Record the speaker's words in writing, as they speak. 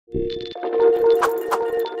Hey,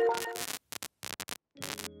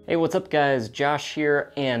 what's up guys? Josh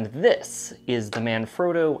here, and this is the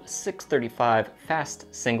Manfrotto 635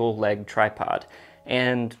 fast single leg tripod.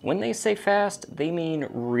 And when they say fast, they mean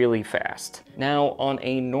really fast. Now, on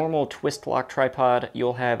a normal twist lock tripod,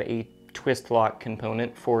 you'll have a twist lock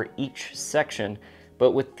component for each section,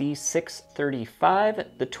 but with the 635,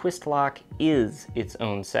 the twist lock is its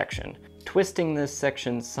own section. Twisting this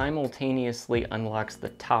section simultaneously unlocks the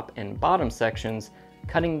top and bottom sections,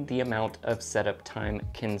 cutting the amount of setup time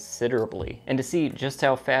considerably. And to see just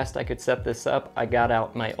how fast I could set this up, I got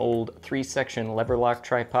out my old 3-section lever lock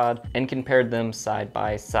tripod and compared them side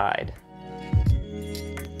by side.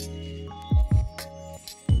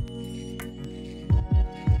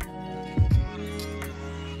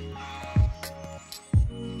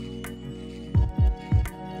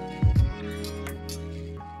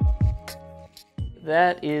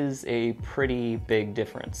 That is a pretty big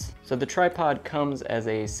difference. So the tripod comes as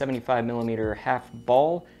a 75mm half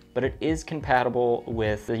ball, but it is compatible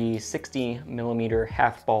with the 60mm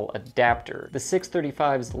half ball adapter. The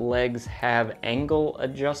 635's legs have angle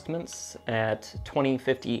adjustments at 20,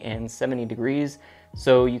 50, and 70 degrees,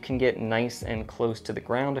 so you can get nice and close to the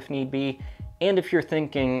ground if need be. And if you're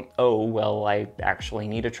thinking, oh, well, I actually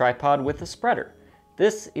need a tripod with a spreader,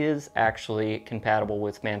 this is actually compatible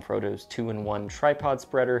with Manfrotto's 2-in-1 tripod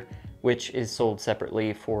spreader, which is sold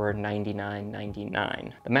separately for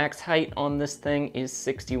 $99.99. The max height on this thing is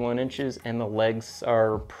 61 inches and the legs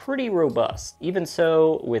are pretty robust. Even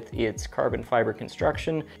so, with its carbon fiber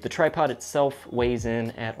construction, the tripod itself weighs in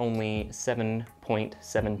at only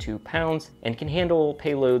 7.72 pounds and can handle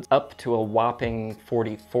payloads up to a whopping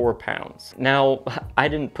 44 pounds. Now, I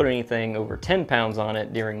didn't put anything over 10 pounds on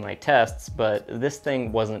it during my tests, but this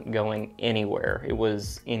thing wasn't going anywhere. It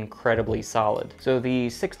was incredibly solid. So the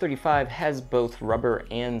 635 has both rubber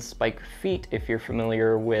and spike feet. If you're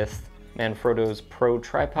familiar with Manfrotto's Pro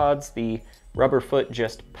tripods, the rubber foot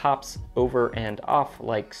just pops over and off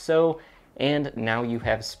like so, and now you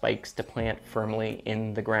have spikes to plant firmly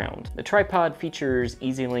in the ground. The tripod features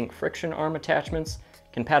EasyLink friction arm attachments,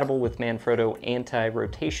 compatible with Manfrotto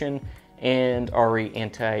anti-rotation and ARRI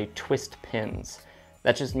anti-twist pins.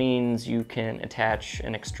 That just means you can attach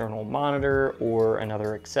an external monitor or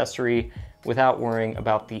another accessory without worrying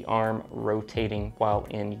about the arm rotating while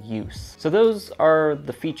in use. So those are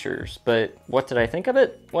the features, but what did I think of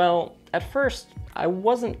it? Well, at first, I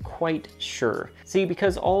wasn't quite sure. See,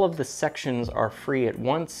 because all of the sections are free at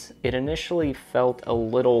once, it initially felt a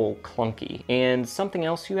little clunky. And something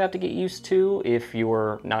else you have to get used to if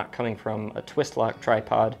you're not coming from a twist lock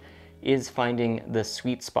tripod is finding the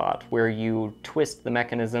sweet spot where you twist the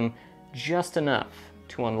mechanism just enough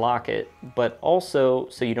to unlock it, but also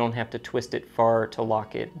so you don't have to twist it far to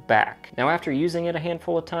lock it back. Now, after using it a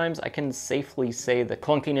handful of times, I can safely say the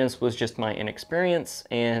clunkiness was just my inexperience,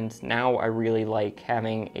 and now I really like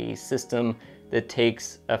having a system that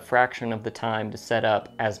takes a fraction of the time to set up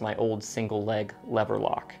as my old single leg lever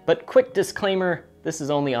lock. But quick disclaimer, this is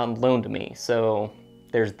only on loan to me, so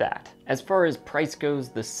there's that. As far as price goes,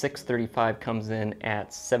 the 635 comes in at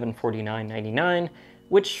 $749.99,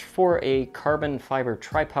 which for a carbon fiber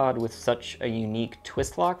tripod with such a unique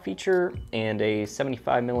twist lock feature and a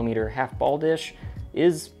 75mm half ball dish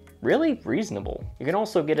is really reasonable. You can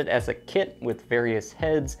also get it as a kit with various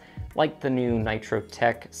heads, like the new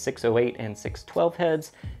Nitrotech 608 and 612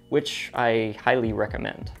 heads, which I highly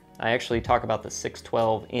recommend. I actually talk about the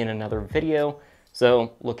 612 in another video,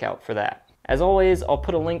 so look out for that. As always, I'll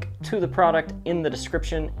put a link to the product in the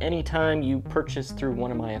description. Anytime you purchase through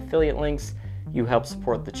one of my affiliate links, you help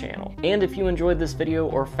support the channel. And if you enjoyed this video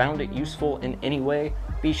or found it useful in any way,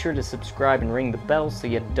 be sure to subscribe and ring the bell so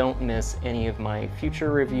you don't miss any of my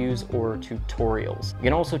future reviews or tutorials. You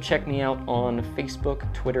can also check me out on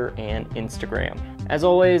Facebook, Twitter, and Instagram. As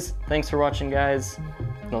always, thanks for watching, guys,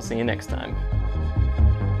 and I'll see you next time.